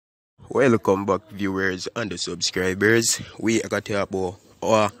Welcome back, viewers and the subscribers. We are going to talk about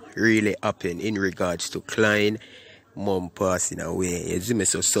what really happened in regards to Nklyne mom passing away. You see me,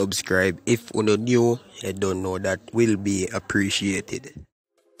 so subscribe if you not new. I don't know, that will be appreciated.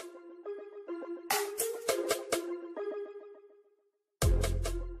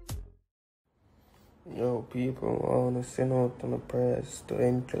 Yo, people, I wanna send out my prayers to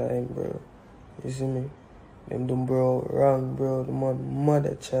Nklyne, bro. You see me? Them done bro wrong, bro. The man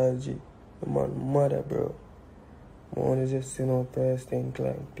mother charge it. The man mother, bro. I wanna just send out prayers to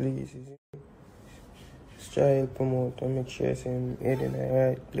Nklyne, please. You see me? Just try to help him out and make sure he's head in the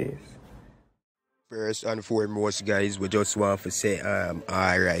right place. First and foremost, guys, we just want to say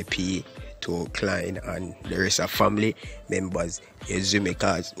RIP to Nklyne and the rest of family members. You see me,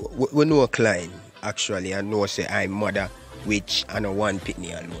 cause we know Nklyne. Actually, I know say I'm mother, which I know one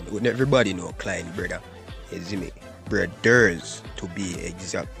pitney alone. Everybody know Nklyne, brother. You see me? Brothers, to be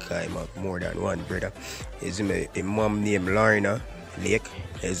exact, I'm more than one brother. You see me? A mom named Lorna Lake.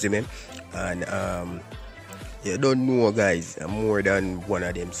 You see me? And you don't know, guys, I'm more than one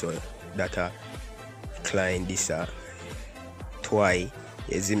of them. So that Nklyne this twice.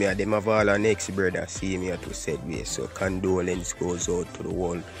 You see me? Them have all our next brother see me to said way. So condolence goes out to the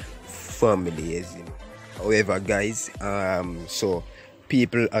whole family. You see me? However, guys, so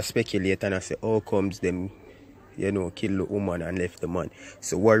people are speculating and say, how comes them, you know, kill the woman and left the man?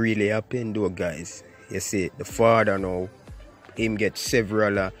 So what really happened though, guys? You see, the father now, him get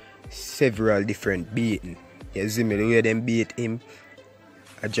several different beating. You see me, the way them beat him,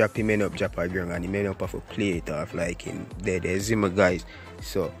 I drop him end up drop a ground and he end up have to play it off like him dead. You see me, guys?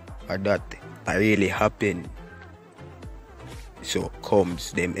 So that really happened. So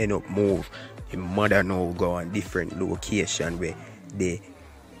comes them end up move. His mother now go on different location where they,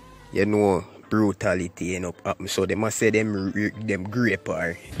 you know, brutality end up happen. So they must say them GRAPE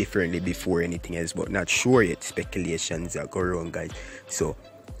are differently before anything else, but not sure yet. Speculations are going around, guys. So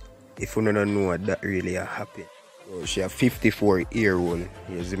if you don't know what that really happened. So she a 54-year-old,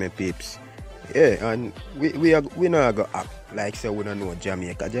 you see me, peeps. Yeah, and we not go act like so we don't know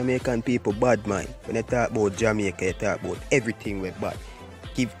Jamaica. Jamaican people bad, man. When they talk about Jamaica, they talk about everything we bad.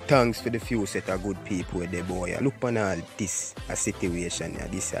 Give thanks for the few set of good people with the boy. Look on all this a situation,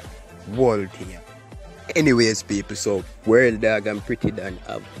 this a Wull thing. Anyways, people, so World Dog and Pretty Dan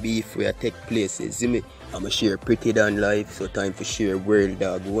have beef where take places. See me? I'ma share Pretty Dan live, so time for share World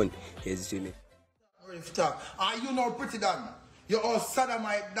Dog one. You see me? You know Pretty Dan. You're all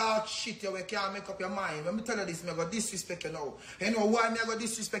sodomite, dog shit, you can't make up your mind. Let me tell you this, I go disrespect you now. You know why I go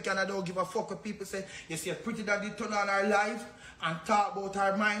disrespect you and I don't give a fuck what people say? You see, Pretty Dan did turn on her live and talk about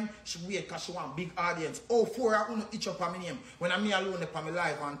her mind. She wait because she want big audience. Oh, four I want to itch up on my name when I'm me alone up on my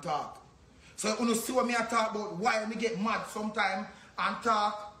live and talk. So you want to see what me I talk about, why me get mad sometime and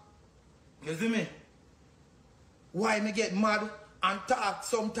talk. You see me? Why me get mad and talk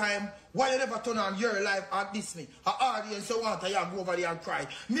sometime. Why you never turn on your life and diss me? Her audience you want to go over there and cry.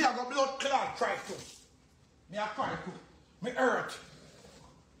 Me I go blood clot cry too. Me I cry too. Me hurt.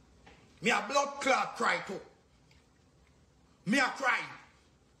 Me a blood clot cry too. Me a cry.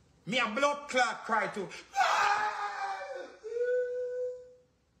 Me a blood clot cry too.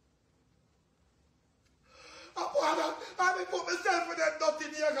 I put myself in that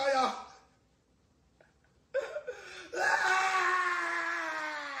dirty here, guy.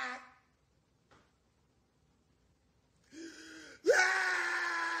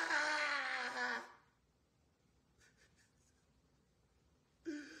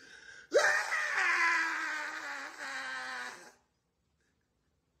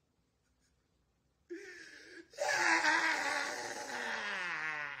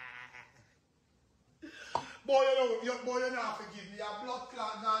 Boy, you not forgive me. Your blood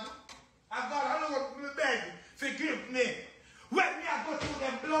clot, God. I don't know what beg. Forgive me. When me I go through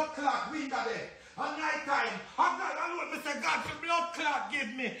them blood clot window there, at night time, I know what me say, God, for blood clot give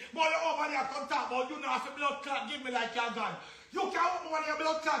me. Boy, you over there come talk about you know for blood clot give me like you're gone. You can't open one of your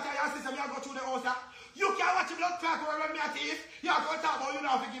blood clot and your sister, me I go through the house. You can't watch your blood clot when me at the east. You are going to talk about you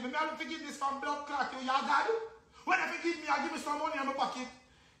know forgive me. Me I don't forgive this from blood clot to your God. When I forgive me, I give me some money in my pocket.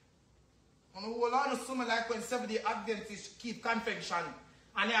 And we will learn something like when 70 Adventists keep convention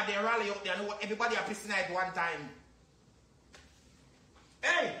and they have their rally out there and everybody are pissing at one time.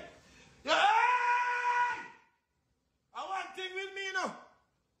 Hey! Hey! I want thing with me now.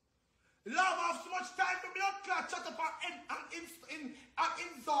 Love have so much time for blood clot shut up and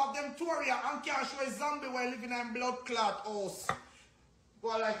insult them Toria and can't show a zombie while living in blood clot house. Go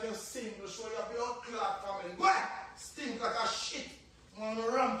like you sing to show your blood clot family. Go stink like a shit. I'm going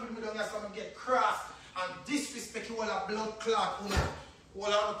to run with me down here so I get cross and disrespect you all a blood clot.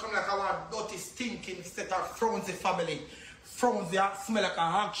 Well, I come like I want dirty, stinking set of Frownzy family. Frownzy smell like a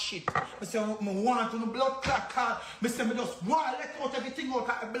hog shit. I say, I want to the blood clot card. I say, I just want to let out everything out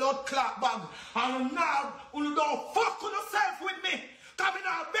of the blood clot bag. And now, you don't fuck with yourself with me. Because I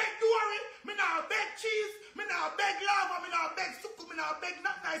now beg Dory, I now beg cheese, I now beg lava, I now beg suku, I now beg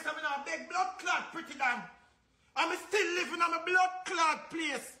not nice, I now beg blood clot pretty damn. I'm still living on my blood clot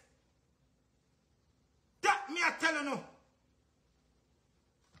place. That me I tell you now.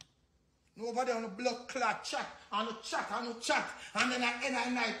 Nobody on the blood clot chat, and the chat, and then at the end of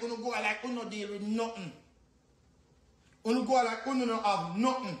the night, you go like you no deal with nothing. You go like you no have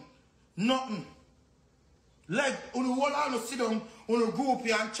nothing. Like you hold on to sit down, you go up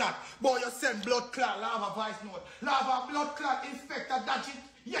here and chat. But you send blood clot, lava voice note. Lava blood clot, Inspector Gadget.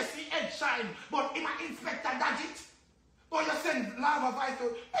 Yes, he head shine, but he might Inspector Gadget. But you send lava voice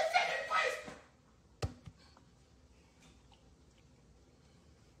note. I send it voice.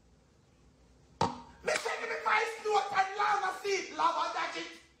 Me send him a voice note and lava seat, lava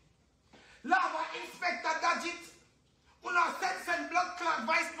gadget. Lava Inspector Gadget. Una send blood clot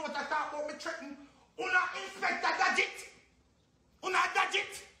voice note I talk about me threaten. Una Inspector Gadget. Una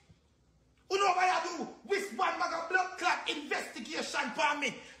gadget. Una what you do? Which one bag of blood clot investigation for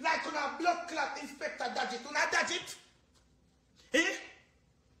me? Like una blood clot Inspector Gadget. Una gadget. Eh?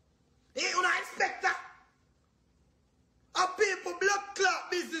 Una inspector. A people blood clot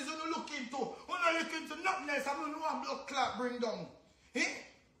business you look into. You not look into nothing else. I don't know what blood clot bring down. Eh?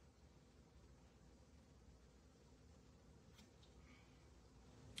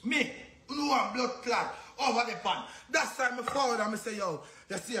 Me, you know what blood clot over the pan. That's why I forward and I say, yo,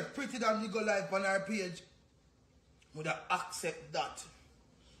 they see a pretty damn nigga life on our page. Would I accept that?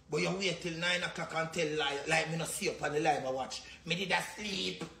 But you wait till 9 o'clock and tell lie, like me not see up on the live I watch. Me did a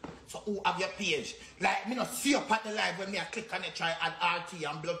sleep. So who have your page? Like me not see up at the live when me I click on it, try add RT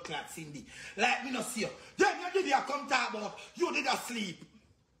and blood clot Cindy. Like me not see up. Then you did you come talk about you did a sleep.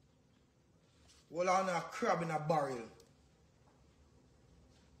 Well on a crab in a barrel.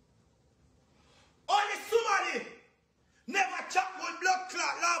 Only somebody never chat with blood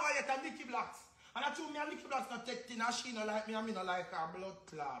clot lava yet and Nicky Blacks. And I told me and Nicky Blacks not take thing and she not like me and me not like her blood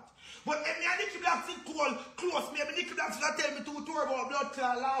clot. But if me and Nicky Blacks is close, maybe Nicky Blacks will tell me to tour about blood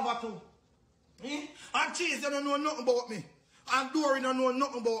clot lava too. Eh? And Cheese they don't know nothing about me. And Dory don't know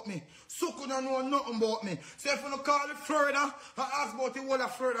nothing about me. Suku don't know nothing about me. So if you don't call it Florida and ask about the whole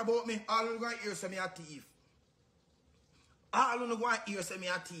of Florida about me, all you going to hear say me a thief. All you going to hear say me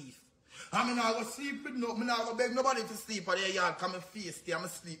a thief. I mean I go sleep with no, I not go beg nobody to sleep at their yard, come and face I'm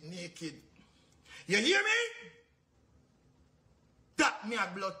sleep naked. You hear me? That me a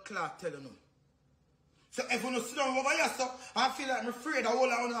blood clot telling you. So if you don't sit down over here, so I feel like I'm afraid I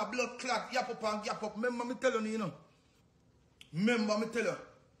hold on a blood clot, yap up and yap up. Remember me telling you, you know. Remember me tell you.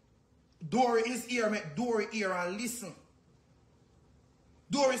 Dory is here, make Dory here and listen.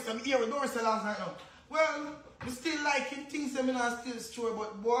 Dory is here, Dory said last night now. Well, we still liking things that me not still sure,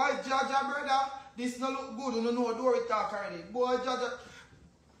 but boy, Jaja brother, this no look good, you don't know Dory talk already. Boy, Jaja.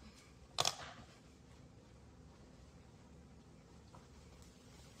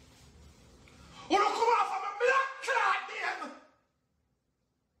 You don't come off of my blood clot, damn!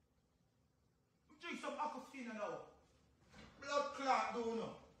 Drink some aquafina now. Blood clot, do you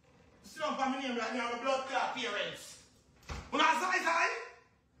know? Sit down for my name right now, the blood clot parents. When I say,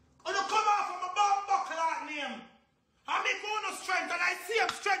 you don't come off of my bomb clot name. I make no strength and I see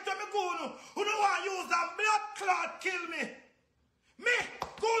him strength and me go no. You don't want to use that blood clot kill me. Me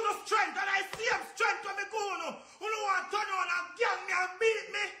go no strength and I see him strength and me go no. You don't want to turn on and gang me and beat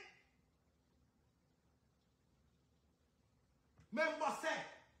me. Remember say,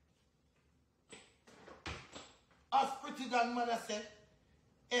 as pretty grandmother said,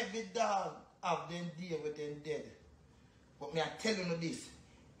 every dog have them day with them dead. But me I telling you this,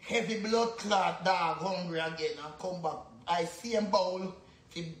 heavy blood clot dog hungry again and come back. I see him bowl,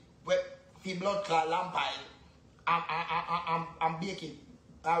 fi blood clot lamp pile. I'm baking.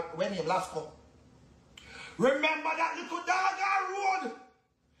 When him last come. Remember that little dog on road?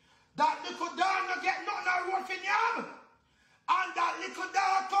 That little dog no get nothing on road for yam. And that little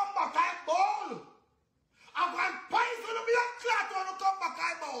dog come back and bowl. I'm going to poison the blood clot when you come back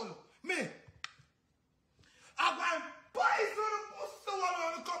and bowl. Me. I'm going to poison the pussy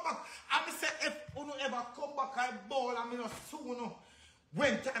when you come back. And me say if you ever come back and bowl, I mean soon.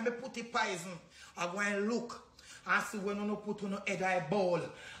 When time I put the poison, I'm going to look and see when you put on head I bowl.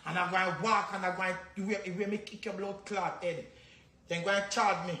 And I'm going to walk and I'm going to where me kick your blood clot head. Then going to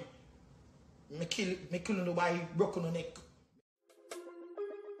charge me. Me kill nobody broken on neck.